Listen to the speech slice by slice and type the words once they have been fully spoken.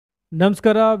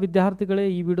ನಮಸ್ಕಾರ ವಿದ್ಯಾರ್ಥಿಗಳೇ,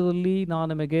 ಈ ವಿಡಿಯೋದಲ್ಲಿ ನಾನು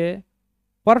ನಿಮಗೆ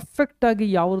ಪರ್ಫೆಕ್ಟ್ ಆಗಿ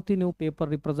ಯಾವ ರೀತಿ ನೀವು ಪೇಪರ್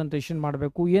ರಿಪ್ರೆಸೆಂಟೇಷನ್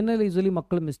ಮಾಡಬೇಕು, ಏನೆಲ್ಲ ಯೂಸಲಿ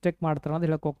ಮಕ್ಕಳು ಮಿಸ್ಟೇಕ್ ಮಾಡ್ತಾರೆ ಅಂತ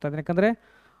ಹೇಳಕ್ಕೆ ಹೋಗ್ತಾ ಇದ್ದೀನಿ. ಯಾಕಂದರೆ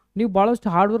ನೀವು ಭಾಳಷ್ಟು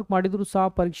ಹಾರ್ಡ್ ವರ್ಕ್ ಮಾಡಿದರೂ ಸಹ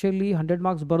ಪರೀಕ್ಷೆಯಲ್ಲಿ 100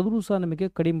 ಮಾರ್ಕ್ಸ್ ಬರೆದ್ರೂ ಸಹ ನಿಮಗೆ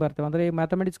ಕಡಿಮೆ ಬರ್ತವೆ. ಅಂದರೆ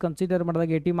ಮ್ಯಾಥಮೆಟಿಕ್ಸ್ ಕನ್ಸಿಡರ್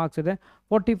ಮಾಡಿದಾಗ 80 ಮಾರ್ಕ್ಸ್ ಇದೆ,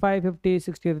 45, 50,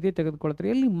 60 ರೀತಿ ತೆಗೆದುಕೊಳ್ತಾರೆ.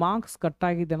 ಎಲ್ಲಿ ಮಾರ್ಕ್ಸ್ ಕಟ್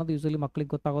ಆಗಿದೆ ಅನ್ನೋದು ಯೂಸಲಿ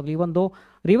ಮಕ್ಕಳಿಗೆ ಗೊತ್ತಾಗೋದಿಲ್ಲ. ಈ ಒಂದು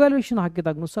ರಿವ್ಯಾಲ್ಯೂಷನ್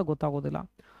ಹಾಕಿದಾಗೂ ಸಹ ಗೊತ್ತಾಗೋದಿಲ್ಲ.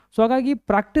 ಸೊ ಹಾಗಾಗಿ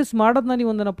ಪ್ರಾಕ್ಟೀಸ್ ಮಾಡೋದನ್ನ ನೀವು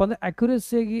ಒಂದೇನಪ್ಪ ಅಂದರೆ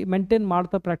ಅಕ್ಯುರೇಸಿಯಾಗಿ ಮೇಂಟೈನ್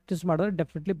ಮಾಡ್ತಾ ಪ್ರಾಕ್ಟೀಸ್ ಮಾಡಿದ್ರೆ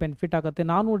ಡೆಫಿನೆಟ್ಲಿ ಬೆನಿಫಿಟ್ ಆಗುತ್ತೆ.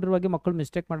 ನಾನು ನೋಡಿರುವಾಗೆ ಮಕ್ಕಳು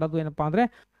ಮಿಸ್ಟೇಕ್ ಮಾಡೋದು ಏನಪ್ಪ ಅಂದರೆ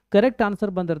ಕರೆಕ್ಟ್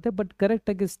ಆನ್ಸರ್ ಬಂದಿರುತ್ತೆ, ಬಟ್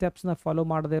ಕರೆಕ್ಟಾಗಿ ಸ್ಟೆಪ್ಸ್ನ ಫಾಲೋ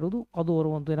ಮಾಡದೇ ಇರೋದು ಅದು ಅವರು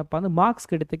ಒಂದು ಏನಪ್ಪ ಅಂದರೆ ಮಾರ್ಕ್ಸ್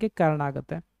ಕಡಿತಕ್ಕೆ ಕಾರಣ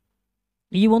ಆಗುತ್ತೆ.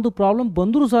 ಈ ಒಂದು ಪ್ರಾಬ್ಲಮ್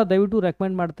ಬಂದರೂ ಸಹ ದಯವಿಟ್ಟು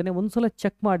ರೆಕಮೆಂಡ್ ಮಾಡ್ತೇನೆ, ಒಂದ್ಸಲ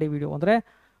ಚೆಕ್ ಮಾಡಿ ವಿಡಿಯೋ. ಅಂದರೆ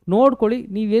ನೋಡ್ಕೊಳ್ಳಿ,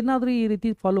 ನೀವೇನಾದರೂ ಈ ರೀತಿ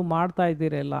ಫಾಲೋ ಮಾಡ್ತಾ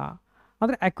ಇದ್ದೀರಲ್ಲ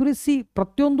ಅಂದರೆ ಅಕ್ಯುರೇಸಿ,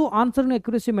 ಪ್ರತಿಯೊಂದು ಆನ್ಸರ್ನ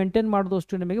ಅಕ್ಯುರೇಸಿ ಮೇಂಟೈನ್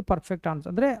ಮಾಡೋದಷ್ಟು ನಿಮಗೆ ಪರ್ಫೆಕ್ಟ್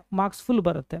ಆನ್ಸರ್ ಅಂದರೆ ಮಾರ್ಕ್ಸ್ ಫುಲ್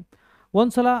ಬರುತ್ತೆ.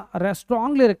 ಒಂದ್ಸಲ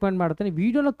ಸ್ಟ್ರಾಂಗ್ಲಿ ರೆಕಮೆಂಡ್ ಮಾಡ್ತೇನೆ,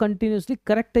 ವೀಡಿಯೋನ ಕಂಟಿನ್ಯೂಸ್ಲಿ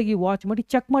ಕರೆಕ್ಟಾಗಿ ವಾಚ್ ಮಾಡಿ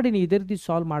ಚೆಕ್ ಮಾಡಿ ನೀವು ಇದೇ ರೀತಿ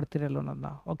ಸಾಲ್ವ್ ಮಾಡ್ತಿರಲ್ಲ ನನ್ನ.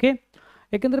 ಓಕೆ,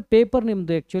 ಯಾಕೆಂದರೆ ಪೇಪರ್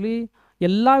ನಿಮ್ಮದು ಆ್ಯಕ್ಚುಲಿ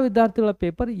ಎಲ್ಲ ವಿದ್ಯಾರ್ಥಿಗಳ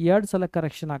ಪೇಪರ್ 2 ಸಲ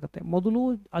ಕರೆಕ್ಷನ್ ಆಗುತ್ತೆ. ಮೊದಲು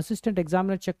ಅಸಿಸ್ಟೆಂಟ್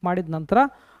ಎಕ್ಸಾಮಿನರ್ ಚೆಕ್ ಮಾಡಿದ ನಂತರ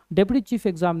ಡೆಪ್ಯೂಟಿ ಚೀಫ್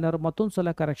ಎಕ್ಸಾಮಿನರ್ ಮತ್ತೊಂದು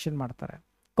ಸಲ ಕರೆಕ್ಷನ್ ಮಾಡ್ತಾರೆ.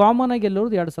 ಕಾಮನ್ ಆಗಿ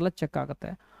ಎಲ್ಲರದ್ದು 2 ಸಲ ಚೆಕ್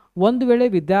ಆಗುತ್ತೆ. ಒಂದು ವೇಳೆ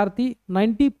ವಿದ್ಯಾರ್ಥಿ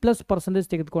 90+%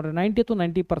 ತೆಗೆದುಕೊಂಡ್ರೆ, 90 to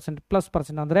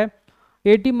 90%+% ಅಂದರೆ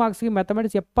 80 ಮಾರ್ಕ್ಸ್ಗೆ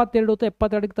ಮ್ಯಾಥಮೆಟಿಕ್ಸ್ 72 ಅಥವಾ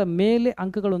 72ಕ್ಕಿಂತ ಮೇಲೆ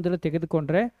ಅಂಕಗಳು ಒಂದೆಲ್ಲ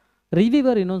ತೆಗೆದುಕೊಂಡ್ರೆ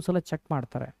ರಿವ್ಯೂವರ್ ಇನ್ನೊಂದು ಸಲ ಚೆಕ್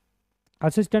ಮಾಡ್ತಾರೆ.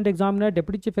 Assistant examiner,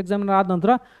 deputy chief examiner ಆದ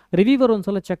ನಂತರ ರಿವ್ಯೂವರ್ ಒಂದು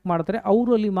ಸಲ ಚೆಕ್ ಮಾಡ್ತಾರೆ.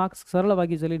 ಅವರು ಅಲ್ಲಿ ಮಾರ್ಕ್ಸ್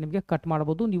ಸರಳವಾಗಿ ಈಸಲಿ ನಿಮಗೆ ಕಟ್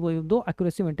ಮಾಡ್ಬೋದು, ನೀವು ಒಂದು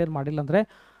ಅಕ್ಯುರೇಸಿ ಮೇಂಟೈನ್ ಮಾಡಿಲ್ಲ ಅಂದರೆ.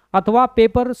 ಅಥವಾ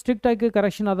ಪೇಪರ್ ಸ್ಟ್ರಿಕ್ಟ್ ಆಗಿ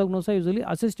ಕರೆಕ್ಷನ್ ಆದಾಗೂ ಸಹ ಯೂಸಲಿ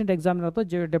ಅಸಿಸ್ಟೆಂಟ್ ಎಕ್ಸಾಮಿನರ್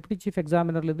ಅಥವಾ ಡೆಪ್ಯೂಟಿ ಚೀಫ್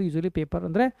ಎಕ್ಸಾಮಿನರ್ಲಿದ್ದು ಯೂಸಲಿ ಪೇಪರ್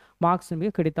ಅಂದರೆ ಮಾರ್ಕ್ಸ್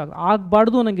ನಿಮಗೆ ಕಡಿತ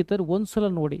ಆಗಬಾರ್ದು ಅನ್ನಂಗಿತ್ತು. ಒಂದು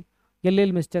ಸಲ ನೋಡಿ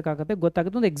ಎಲ್ಲೆಲ್ಲಿ ಮಿಸ್ಟೇಕ್ ಆಗುತ್ತೆ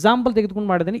ಗೊತ್ತಾಗುತ್ತೆ. ಒಂದು ಎಕ್ಸಾಂಪಲ್ ತೆಗೆದುಕೊಂಡು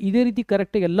ಮಾಡಿದ್ದೀನಿ, ಇದೇ ರೀತಿ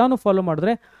ಕರೆಕ್ಟಾಗಿ ಎಲ್ಲನೂ ಫಾಲೋ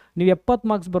ಮಾಡಿದ್ರೆ ನೀವು 70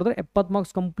 ಮಾರ್ಕ್ಸ್ ಬರೆದ್ರೆ 70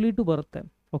 ಮಾರ್ಕ್ಸ್ ಕಂಪ್ಲೀಟು ಬರುತ್ತೆ.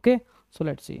 Okay, so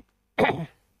let's see.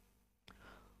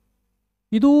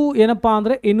 ಇದು ಏನಪ್ಪ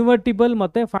ಅಂದರೆ ಇನ್ವರ್ಟಿಬಲ್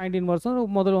ಮತ್ತು ಫೈಂಡ್ ಇನ್ವರ್ಸ್.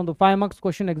 ಮೊದಲು ಒಂದು 5 ಮಾರ್ಕ್ಸ್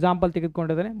ಕ್ವಶನ್ ಎಕ್ಸಾಂಪಲ್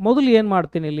ತೆಗೆದುಕೊಂಡಿದ್ದೇನೆ. ಮೊದಲು ಏನು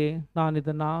ಮಾಡ್ತೀನಿ ಇಲ್ಲಿ, ನಾನು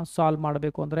ಇದನ್ನು ಸಾಲ್ವ್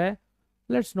ಮಾಡಬೇಕು ಅಂದರೆ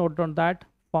let's note down that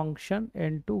function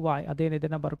n/y ಅದೇನಿದೆ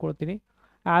ನಾನು ಬರ್ಕೊಳ್ತೀನಿ.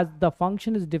 As the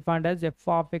function is defined as F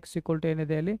of X equal to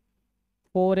ಏನಿದೆ ಅಲ್ಲಿ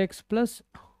 4x +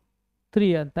 3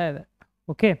 ಅಂತ ಇದೆ.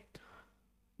 ಓಕೆ,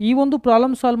 ಈ ಒಂದು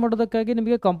ಪ್ರಾಬ್ಲಮ್ ಸಾಲ್ವ್ ಮಾಡೋದಕ್ಕಾಗಿ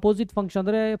ನಿಮಗೆ ಕಂಪೋಸಿಟ್ ಫಂಕ್ಷನ್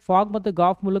ಅಂದರೆ ಫಾಗ್ ಮತ್ತು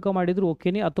ಗಾಫ್ ಮೂಲಕ ಮಾಡಿದ್ರು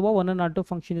ಓಕೆನೇ, ಅಥವಾ 1 and 2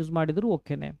 ಫಂಕ್ಷನ್ ಯೂಸ್ ಮಾಡಿದ್ರು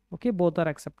ಓಕೆನೇ. Okay, both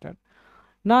are accepted.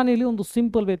 ನಾನಿಲ್ಲಿ ಒಂದು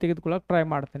ಸಿಂಪಲ್ ವೇ ತೆಗೆದುಕೊಳ್ಳೋಕೆ ಟ್ರೈ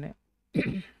ಮಾಡ್ತೇನೆ.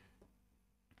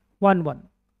 1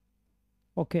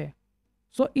 ಓಕೆ,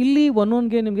 ಸೊ ಇಲ್ಲಿ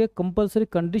 1ಗೆ ನಿಮಗೆ ಕಂಪಲ್ಸರಿ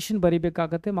ಕಂಡೀಷನ್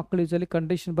ಬರೀಬೇಕಾಗತ್ತೆ. ಮಕ್ಕಳು ಯೂಸಲಿ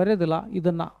ಕಂಡೀಷನ್ ಬರೆಯೋದಿಲ್ಲ.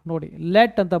 ಇದನ್ನು ನೋಡಿ,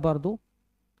 ಲೆಟ್ ಅಂತ ಬರೆದು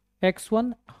x1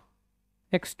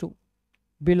 x2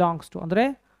 ಬಿಲಾಂಗ್ಸ್ ಟು, ಅಂದರೆ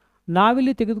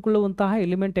ನಾವಿಲ್ಲಿ ತೆಗೆದುಕೊಳ್ಳುವಂತಹ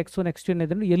ಎಲಿಮೆಂಟ್ x1 x2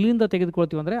 ಏನಿದೆ ಎಲ್ಲಿಂದ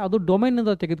ತೆಗೆದುಕೊಳ್ತೀವಿ ಅಂದರೆ ಅದು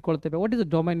ಡೊಮೈನಿಂದ ತೆಗೆದುಕೊಳ್ತೇವೆ. What is the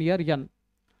domain year n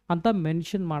ಅಂತ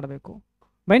ಮೆನ್ಷನ್ ಮಾಡಬೇಕು.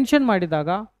 ಮೆನ್ಷನ್ ಮಾಡಿದಾಗ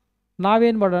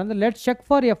ನಾವೇನು ಮಾಡೋಣ ಅಂದರೆ let check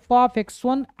for F of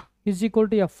x1 is equal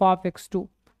to F of x2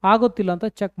 ಆಗುತ್ತಿಲ್ಲ ಅಂತ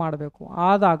ಚೆಕ್ ಮಾಡಬೇಕು.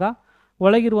 ಆದಾಗ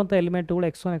ಒಳಗಿರುವಂಥ ಎಲಿಮೆಂಟ್ಗಳು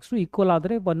x1 x2 ಈಕ್ವಲ್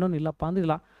ಆದರೆ 1 ಇಲ್ಲಪ್ಪ ಅಂದ್ರೆ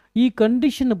ಇಲ್ಲ. ಈ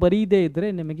ಕಂಡೀಷನ್ ಬರೀದೇ ಇದ್ದರೆ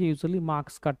ನಿಮಗೆ ಯೂಸಲಿ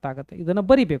ಮಾರ್ಕ್ಸ್ ಕಟ್ ಆಗುತ್ತೆ. ಇದನ್ನು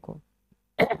ಬರೀಬೇಕು.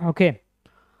 ಓಕೆ,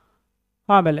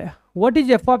 ಆಮೇಲೆ what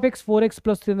is F of X 4x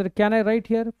 + 3 ಅಂದರೆ can I right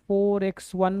here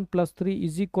 4x1 + 3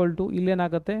 is equal to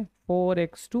ಇಲ್ಲೇನಾಗುತ್ತೆ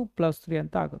 4x2 + 3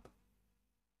 ಅಂತ ಆಗುತ್ತೆ.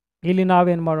 ಇಲ್ಲಿ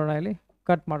ನಾವೇನು ಮಾಡೋಣ, ಇಲ್ಲಿ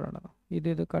ಕಟ್ ಮಾಡೋಣ,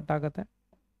 ಇದು ಕಟ್ ಆಗುತ್ತೆ.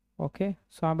 ಓಕೆ,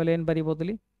 ಸೊ ಆಮೇಲೆ ಏನು ಬರಿಬೋದು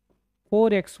ಇಲ್ಲಿ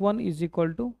 4x1 is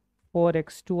equal to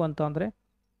 4x2 ಅಂತ ಅಂದರೆ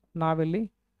ನಾವಿಲ್ಲಿ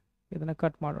ಇದನ್ನು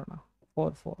ಕಟ್ ಮಾಡೋಣ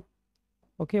 4.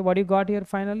 Okay, what you got here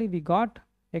finally we got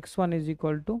x1 is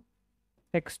equal to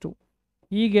x2.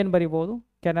 ಈಗೇನು ಬರಿಬೋದು,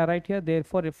 can I right here there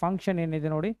for function ಏನಿದೆ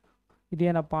ನೋಡಿ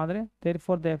ಇದೇನಪ್ಪ ಅಂದರೆ there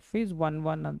for the F is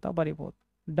 1 ಅಂತ ಬರಿಬೋದು.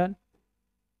 Done,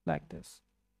 like this.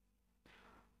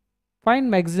 Fine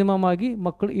maximum ಆಗಿ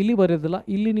ಮಕ್ಕಳು ಇಲ್ಲಿ ಬರೆಯೋದಿಲ್ಲ,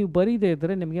 ಇಲ್ಲಿ ನೀವು ಬರೀದೇ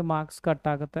ಇದ್ದರೆ ನಿಮಗೆ ಮಾರ್ಕ್ಸ್ ಕಟ್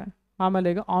ಆಗುತ್ತೆ. ಆಮೇಲೆ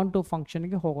ಈಗ ಆನ್ ಟು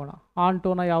ಫಂಕ್ಷನ್ಗೆ ಹೋಗೋಣ. ಆನ್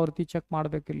ಟೂನ ಯಾವ ರೀತಿ ಚೆಕ್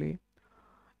ಮಾಡಬೇಕು,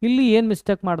 ಇಲ್ಲಿ ಏನು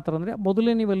ಮಿಸ್ಟೇಕ್ ಮಾಡ್ತಾರೆ ಅಂದರೆ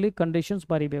ಮೊದಲೇ ನೀವಲ್ಲಿ ಕಂಡೀಷನ್ಸ್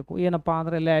ಬರೀಬೇಕು. ಏನಪ್ಪ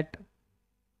ಅಂದರೆ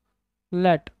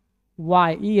ಲೆಟ್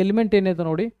y, ಈ ಎಲಿಮೆಂಟ್ ಏನಿದೆ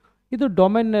ನೋಡಿ ಇದು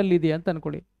ಡೊಮೈನ್ನಲ್ಲಿ ಇದೆ ಅಂತ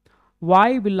ಅಂದ್ಕೊಳ್ಳಿ.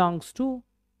 y ಬಿಲಾಂಗ್ಸ್ ಟು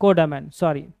ಕೋಡೊಮೈನ್,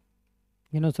 ಸಾರಿ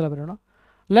ಇನ್ನೊಂದ್ಸಲ ಬರೋಣ.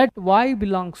 Let y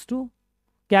belongs to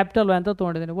capital Y ಅಂತ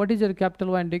ತೊಗೊಂಡಿದ್ದೀನಿ. What is your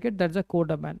capital Y indicate that's a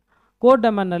ಕೋಡೊಮೈನ್.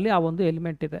 ಕೋಡೊಮೈನಲ್ಲಿ ಆ ಒಂದು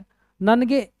ಎಲಿಮೆಂಟ್ ಇದೆ.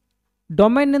 ನನಗೆ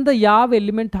ಡೊಮೈನ್ನಿಂದ ಯಾವ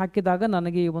ಎಲಿಮೆಂಟ್ ಹಾಕಿದಾಗ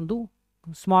ನನಗೆ ಈ ಒಂದು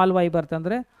ಸ್ಮಾಲ್ y ಬರುತ್ತೆ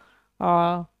ಅಂದರೆ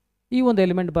ಈ ಒಂದು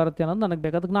ಎಲಿಮೆಂಟ್ ಬರುತ್ತೆ ಅನ್ನೋದು ನನಗೆ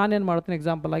ಬೇಕು. ಅದಕ್ಕೆ ನಾನೇನು ಮಾಡ್ತೀನಿ,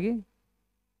 ಎಕ್ಸಾಂಪಲ್ ಆಗಿ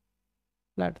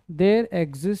let there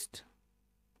exist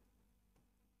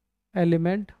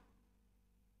element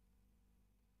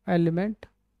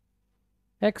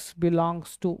x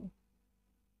belongs to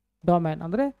domain,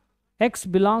 ಅಂದರೆ x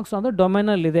ಬಿಲಾಂಗ್ಸ್ ಅಂದರೆ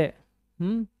ಡೊಮೈನಲ್ಲಿದೆ.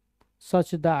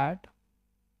 Such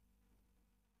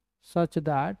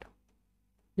that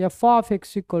F of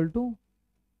X equal to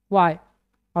y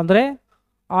ಅಂದರೆ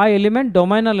ಆ ಎಲಿಮೆಂಟ್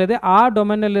ಡೊಮೈನಲ್ಲಿದೆ, ಆ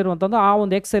ಡೊಮೈನಲ್ಲಿರುವಂಥದ್ದು ಆ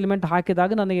ಒಂದು ಎಕ್ಸ್ ಎಲಿಮೆಂಟ್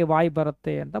ಹಾಕಿದಾಗ ನನಗೆ ವಾಯ್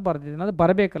ಬರುತ್ತೆ ಅಂತ ಬರೆದಿದ್ದೀನಿ. ಅಂದರೆ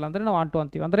ಬರಬೇಕಲ್ಲ, ಅಂದರೆ ನಾವು ಆಂಟು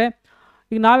ಅಂತೀವಿ. ಅಂದರೆ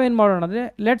ಈಗ ನಾವೇನು ಮಾಡೋಣ ಅಂದರೆ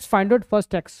let's find out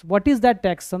first X. What is that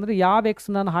X ಅಂದರೆ ಯಾವ ಎಕ್ಸ್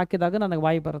ನಾನು ಹಾಕಿದಾಗ ನನಗೆ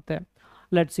ವಾಯ್ ಬರುತ್ತೆ.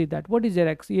 Let's see that. What is your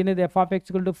X? ಏನಿದೆ? ಎಫ್ ಆಫ್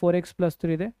ಎಕ್ಸ್ ಗಳು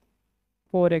 4x+3 ಇದೆ.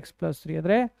 4x+3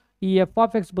 ಅಂದರೆ ಈ ಎಫ್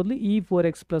ಆಫ್ ಎಕ್ಸ್ ಬದಲು ಈ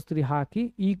 4x+3 hockey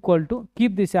equal to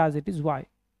keep this as it is Y.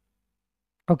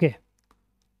 Okay,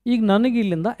 ಈಗ ನನಗೆ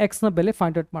ಇಲ್ಲಿಂದ ಎಕ್ಸ್ನ ಬೆಲೆ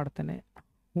ಫೈಂಡ್ ಔಟ್ ಮಾಡ್ತೇನೆ.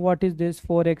 What is this?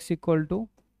 4x equal to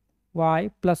Y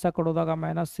plus ಆ ಕೊಡೋದಾಗ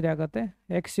 -3 ಆಗುತ್ತೆ.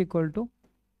 X equal to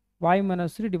y -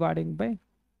 3 dividing by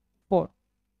 4.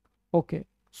 Okay,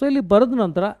 so ಇಲ್ಲಿ ಬರೆದ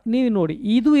ನಂತರ ನೀವು ನೋಡಿ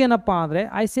ಇದು ಏನಪ್ಪ ಅಂದರೆ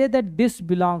I say that this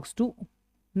belongs to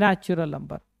natural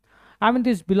number. I mean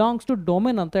this belongs to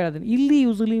domain ಅಂತ ಹೇಳಿದ್ದೀನಿ. ಇಲ್ಲಿ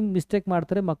ಯೂಸಲಿ ಮಿಸ್ಟೇಕ್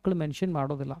ಮಾಡ್ತಾರೆ, ಮಕ್ಕಳು ಮೆನ್ಷನ್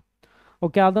ಮಾಡೋದಿಲ್ಲ.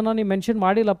 ಓಕೆ, ಅದನ್ನು ನೀವು ಮೆನ್ಷನ್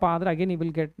ಮಾಡಿಲ್ಲಪ್ಪ ಅಂದರೆ ಅಗೇನ್ ನೀವು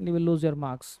will lose your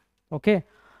marks. Okay,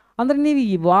 ಅಂದರೆ ನೀವು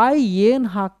ಈ ವಾಯ್ ಏನು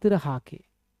ಹಾಕ್ತೀರ ಹಾಕಿ.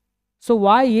 ಸೊ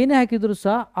ವಾಯ್ ಏನೇ ಹಾಕಿದ್ರು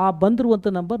ಸಹ ಆ ಬಂದಿರುವಂಥ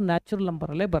ನಂಬರ್ ನ್ಯಾಚುರಲ್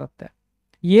ನಂಬರಲ್ಲೇ ಬರುತ್ತೆ.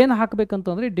 ಏನು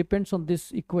ಹಾಕಬೇಕಂತಂದರೆ it depends on this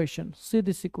equation. See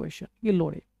this equation ಇಲ್ಲಿ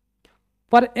ನೋಡಿ.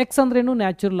 ಫಾರ್ ಎಕ್ಸ್ ಅಂದ್ರೇನು?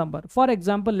 Natural number. For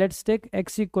example let's take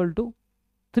X equal to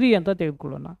 3 ಅಂತ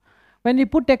ತೆಗೆದುಕೊಳ್ಳೋಣ. When you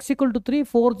put X equal to 3,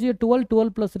 4 G 12, 12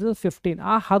 + 3 = 15.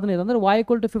 ಆ 15 ಅಂದರೆ y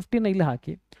ಈಕ್ವಲ್ ಟು 15 ಇಲ್ಲಿ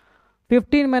ಹಾಕಿ.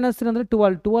 15 - 3 ಅಂದರೆ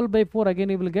 12, 12/4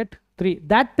 again you will get 3.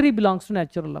 That 3 belongs to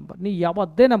natural number. ನೀವು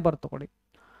ಯಾವುದೇ ನಂಬರ್ ತೊಗೊಳ್ಳಿ.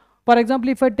 For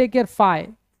example if I take ಯರ್ 5,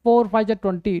 4 5 =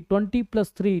 20, 20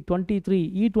 + 3 23.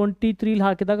 ಈ 23 ಇಲ್ಲಿ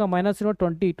ಹಾಕಿದಾಗ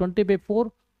 -20, 20/4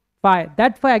 5.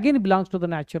 That 5 again belongs to the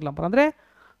natural number. ಅಂದರೆ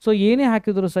ಸೊ ಏನೇ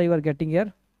ಹಾಕಿದ್ರು ಸಹ you are getting your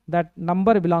that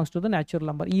number belongs to the natural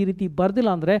number. ಈ ರೀತಿ ಬರ್ದಿಲ್ಲ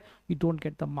ಅಂದರೆ you don't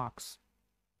get the marks.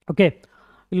 Okay,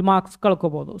 ಇಲ್ಲಿ ಮಾರ್ಕ್ಸ್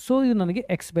ಕಳ್ಕೊಬೋದು. ಸೊ ಇದು ನನಗೆ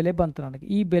ಎಕ್ಸ್ ಬೆಲೆ ಬಂತು. ನನಗೆ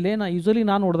ಈ ಬೆಲೆನ ಯೂಸಲಿ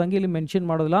ನಾನು ನೋಡ್ದಂಗೆ ಇಲ್ಲಿ ಮೆನ್ಷನ್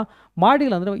ಮಾಡೋದಿಲ್ಲ.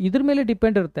 ಮಾಡಿಲ್ಲ ಅಂದರೆ ಇದ್ರ ಮೇಲೆ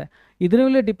ಡಿಪೆಂಡ್ ಇರುತ್ತೆ, ಇದ್ರ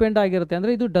ಮೇಲೆ ಡಿಪೆಂಡ್ ಆಗಿರುತ್ತೆ.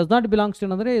 ಅಂದರೆ ಇದು ಡಸ್ ನಾಟ್ ಬಿಲಾಂಗ್ಸ್ ಟು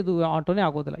ಅಂದರೆ ಇದು ಆಟೋನೇ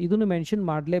ಆಗೋದಿಲ್ಲ. ಇದನ್ನು ಮೆನ್ಷನ್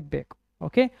ಮಾಡಲೇಬೇಕು.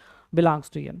 Okay,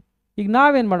 belongs to N. ಈಗ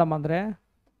ನಾವೇನು ಮಾಡಮ್ಮ ಅಂದರೆ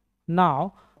ನಾವು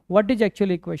what is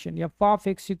actually equation? F of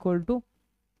X equal to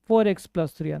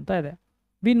 4x+3 ಅಂತ ಇದೆ.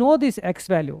 We know this X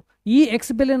value. ಈ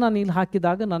ಎಕ್ಸ್ ಬೆಲೆ ನಾನು ಇಲ್ಲಿ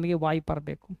ಹಾಕಿದಾಗ ನನಗೆ ವಾಯ್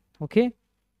ಬರಬೇಕು. Okay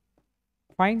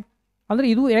fine. ಅಂದರೆ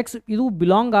ಇದು ಎಕ್ಸ್ ಇದು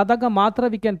ಬಿಲಾಂಗ್ ಆದಾಗ ಮಾತ್ರ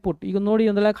ವಿ ಕ್ಯಾನ್ ಪುಟ್. ಈಗ ನೋಡಿ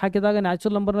ಒಂದು ಲೆಕ್ಕ ಹಾಕಿದಾಗ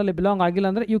ನ್ಯಾಚುರಲ್ ನಂಬರ್ನಲ್ಲಿ ಬಿಲಾಂಗ್ ಆಗಿಲ್ಲ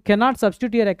ಅಂದರೆ ಯು ಕೆನಾಟ್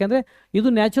ಸಬ್ಸ್ಟಿಟ್ಯೂಟ್ ಇಯರ್. ಯಾಕೆಂದರೆ ಇದು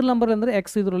ನ್ಯಾಚುರಲ್ ನಂಬರ್ ಅಂದರೆ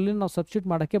ಎಕ್ಸ್ ಇದರಲ್ಲಿ ನಾವು ಸಬ್ಸ್ಟಿಟ್ಯೂಟ್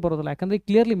ಮಾಡೋಕ್ಕೆ ಬರೋದಿಲ್ಲ. ಯಾಕಂದರೆ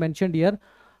ಕ್ಲಿಯರ್ಲಿ ಮೆನ್ಷನ್ಡ್ ಇಯರ್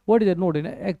ಓಡಿದೆ ನೋಡಿ,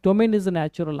 domain is a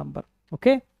natural number.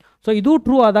 Okay, so ಇದು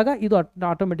ಟ್ರೂ ಆದಾಗ ಇದು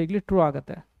ಆಟೋಮೆಟಿಕ್ಲಿ ಟ್ರೂ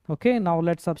ಆಗುತ್ತೆ. ಓಕೆ, ನಾವು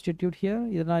ಲೆಟ್ ಸಬ್ಸ್ಟಿಟ್ಯೂಟ್ ಹಿಯರ್.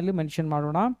 ಇದರಲ್ಲಿ ಮೆನ್ಷನ್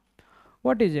ಮಾಡೋಣ.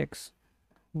 What is X?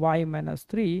 y -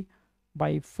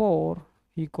 3/4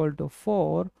 equal to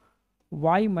 4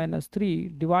 y - 3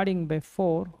 dividing by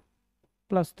 4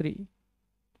 + 3.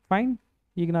 Fine.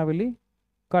 ಈಗ ನಾವಿಲ್ಲಿ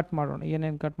ಕಟ್ ಮಾಡೋಣ.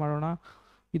 ಏನೇನು ಕಟ್ ಮಾಡೋಣ?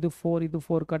 ಇದು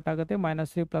 4 ಕಟ್ ಆಗುತ್ತೆ,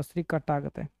 -3 + 3 ಕಟ್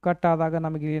ಆಗುತ್ತೆ. ಕಟ್ ಆದಾಗ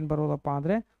ನಮಗೆ ಏನು ಬರೋದಪ್ಪ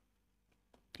ಅಂದರೆ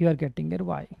you are getting your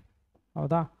Y.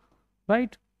 ಹೌದಾ?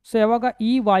 ರೈಟ್. ಸೊ ಯಾವಾಗ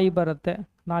ಈ ವಾಯ್ ಬರುತ್ತೆ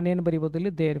ನಾನೇನು ಬರಿಬೋದು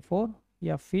ಇಲ್ಲಿ? There four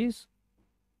F is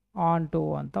on to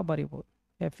ಅಂತ ಬರಿಬೋದು.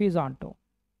 F is on to.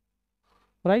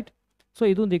 Right. So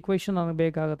ಇದೊಂದು ಇಕ್ವೇಷನ್ ನನಗೆ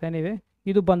ಬೇಕಾಗುತ್ತೆ. ನೀವೇ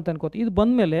ಇದು ಬಂತು ಅನ್ಕೋತಿ. ಇದು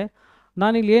ಬಂದ ಮೇಲೆ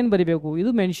ನಾನಿಲ್ಲಿ ಏನು ಬರಿಬೇಕು? ಇದು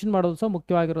ಮೆನ್ಷನ್ ಮಾಡೋದು ಸಹ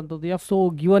ಮುಖ್ಯವಾಗಿರುವಂಥದ್ದು. ಎಫ್ ಸೊ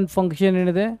ಗಿವನ್ ಫಂಕ್ಷನ್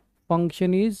ಏನಿದೆ?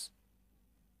 Function is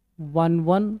 1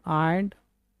 1 and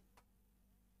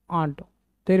on to.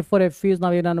 There for F is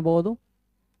ನಾವೇನು ಅನ್ಬೋದು?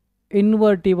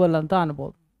 ಇನ್ವರ್ಟಿಬಲ್ ಅಂತ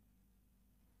ಅನ್ಬೋದು.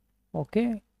 ಓಕೆ,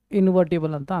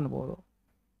 ಇನ್ವರ್ಟಿಬಲ್ ಅಂತ ಅನ್ಬೋದು.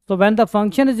 So when the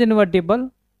function is invertible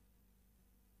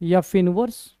F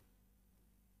inverse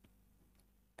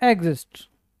exist.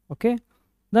 Okay,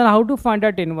 then how to find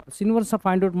out inverse? Inverse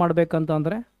find out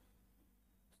ಮಾಡಬೇಕಂತಂದರೆ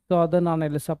so ಅದನ್ನು ನಾನು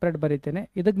ಇಲ್ಲಿ separate ಬರೀತೇನೆ.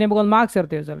 ಇದಕ್ಕೆ ನಿಮಗೊಂದು ಮಾರ್ಕ್ಸ್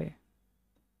ಇರ್ತೀವಿ ಸರಿ.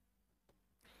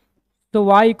 ಸೊ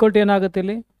ವಾಯ್ ಈಕ್ವಲ್ ಟು ಏನಾಗುತ್ತೆ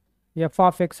ಇಲ್ಲಿ? ಎಫ್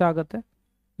ಆಫ್ ಎಕ್ಸ್ ಆಗುತ್ತೆ.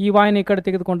 ಈ ವಾಯ್ನ ಈ ಕಡೆ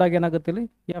ತೆಗೆದುಕೊಂಡಾಗ ಏನಾಗುತ್ತೆ ಇಲ್ಲಿ?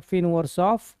 F inverse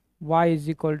of Y is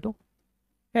equal to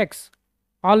X.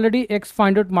 Already X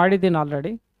find out ಮಾಡಿದ್ದೀನಿ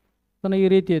ಆಲ್ರೆಡಿ. ಸೊ ಈ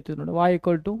ರೀತಿ ಇರ್ತೀವಿ ನೋಡಿ. Y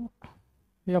equal to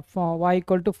F Y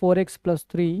equal to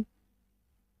 4x+3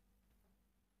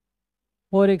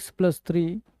 4x+3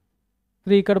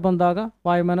 3 ಈ ಕಡೆ ಬಂದಾಗ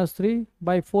y -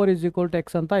 3/4 = x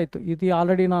ಅಂತ ಆಯಿತು. ಇದು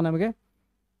ಆಲ್ರೆಡಿ ನಾನು ನಮಗೆ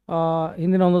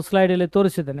ಹಿಂದಿನ ಒಂದು ಸ್ಲೈಡಲ್ಲಿ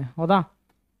ತೋರಿಸಿದ್ದೇನೆ. ಹೌದಾ?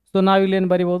 ಸೊ ನಾವಿಲ್ಲಿ ಏನು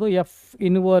ಬರಿಬೋದು? F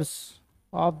inverse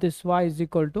of this y is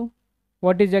equal to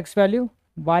what is x value?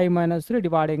 y - 3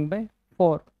 dividing by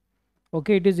 4.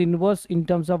 Okay, it is inverse in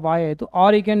terms of y ಆಯಿತು.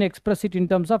 Are you can express it in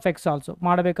terms of X also.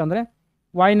 ಮಾಡಬೇಕಂದ್ರೆ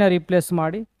y ನ replace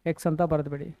ಮಾಡಿ X ಅಂತ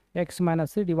ಬರೆದುಬಿಡಿ. x -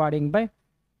 3 dividing by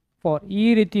 4. ಈ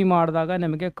ರೀತಿ ಮಾಡಿದಾಗ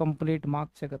ನಮಗೆ complete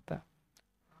marks ಸಿಗುತ್ತೆ.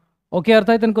 ಓಕೆ, ಅರ್ಥ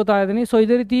ಆಯ್ತು ಅನ್ಕೋತಾ ಇದ್ದೀನಿ. ಸೊ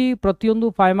ಇದೇ ರೀತಿ ಪ್ರತಿಯೊಂದು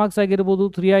 5 ಮಾರ್ಕ್ಸ್ ಆಗಿರ್ಬೋದು,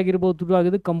 3 ಆಗಿರ್ಬೋದು, 2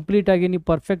 ಆಗಿದ್ದು ಕಂಪ್ಲೀಟಾಗಿ ನೀವು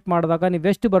ಪರ್ಫೆಕ್ಟ್ ಮಾಡಿದಾಗ ನೀವು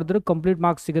ಎಷ್ಟು ಬರೆದ್ರೂ ಕಂಪ್ಲೀಟ್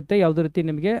ಮಾರ್ಕ್ಸ್ ಸಿಗುತ್ತೆ. ಯಾವುದೇ ರೀತಿ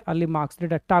ನಿಮಗೆ ಅಲ್ಲಿ ಮಾರ್ಕ್ಸ್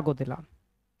ಡಿಡಕ್ಟ್ ಆಗೋದಿಲ್ಲ.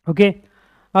 ಓಕೆ,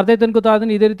 ಅರ್ಥ ಆಯ್ತು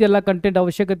ಅನ್ಕೋತಾದ್ರೆ ಇದೇ ರೀತಿ ಎಲ್ಲ ಕಂಟೆಂಟ್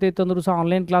ಅವಶ್ಯಕತೆ ಇತ್ತು ಅಂದರೂ ಸಹ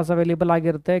ಆನ್ಲೈನ್ ಕ್ಲಾಸ್ ಅವೈಲೇಬಲ್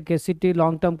ಆಗಿರುತ್ತೆ. KCT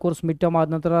long term course mid term ಆದ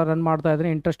ನಂತರ ರನ್ ಮಾಡ್ತಾ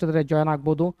ಇದ್ದೀನಿ. ಇಂಟ್ರೆಸ್ಟ್ ಇದ್ದರೆ ಜಾಯ್ನ್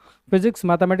ಆಗ್ಬೋದು. Physics,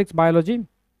 mathematics, biology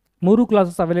 3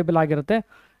 classes available ಆಗಿರುತ್ತೆ.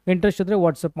 ಇಂಟ್ರೆಸ್ಟ್ ಇದ್ದರೆ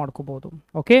ವಾಟ್ಸಪ್ ಮಾಡ್ಕೋಬೋದು.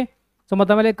 ಓಕೆ, ಸೊ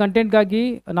ಮತ್ತು ಆಮೇಲೆ ಕಂಟೆಂಟ್ಗಾಗಿ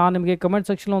ನಾನು ನಿಮಗೆ ಕಮೆಂಟ್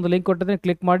ಸೆಕ್ಷನ್ ಒಂದು ಲಿಂಕ್ ಕೊಟ್ಟಿದ್ದೀನಿ,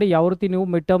 ಕ್ಲಿಕ್ ಮಾಡಿ ಯಾವ ರೀತಿ ನೀವು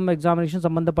ಮಿಡ್ ಟರ್ಮ್ ಎಕ್ಸಾಮಿನೇಷನ್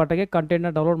ಸಂಬಂಧಪಟ್ಟಾಗೆ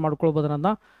ಕಂಟೆಂಟ್ನ ಡೌನ್ಲೋಡ್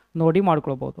ಮಾಡ್ಕೊಳ್ಬೋದನ್ನ ನೋಡಿ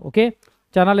ಮಾಡ್ಕೊಳ್ಬೋದು. ಓಕೆ,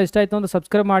 ಚಾನಲ್ ಇಷ್ಟ ಆಯಿತು ಅಂದರೆ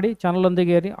ಸಬ್ಸ್ಕ್ರೈಬ್ ಮಾಡಿ,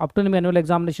 ಚಾನಲೊಂದಿಗೆ ಇರಿ. ಅಪ್ ಟು ನಿಮ್ಮ ಆನ್ಯುವಲ್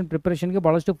ಎಕ್ಸಾಮಿನೇಷನ್ ಪ್ರಿಪರೇಷನ್ಗೆ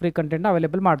ಭಾಳಷ್ಟು ಫ್ರೀ ಕಂಟೆಂಟ್ನ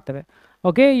ಅವೈಲೇಬಲ್ ಮಾಡ್ತೇವೆ.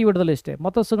 ಓಕೆ, ಈ ವಿಡಿಯೋದಲ್ಲಿ ಇಷ್ಟೇ.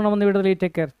 ಮತ್ತಷ್ಟು ಸಿಗೋಣ ಒಂದು ವಿಡಿಯೋದಲ್ಲಿ.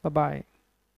 ಟೇಕ್ ಕೇರ್, ಬಾಯ್.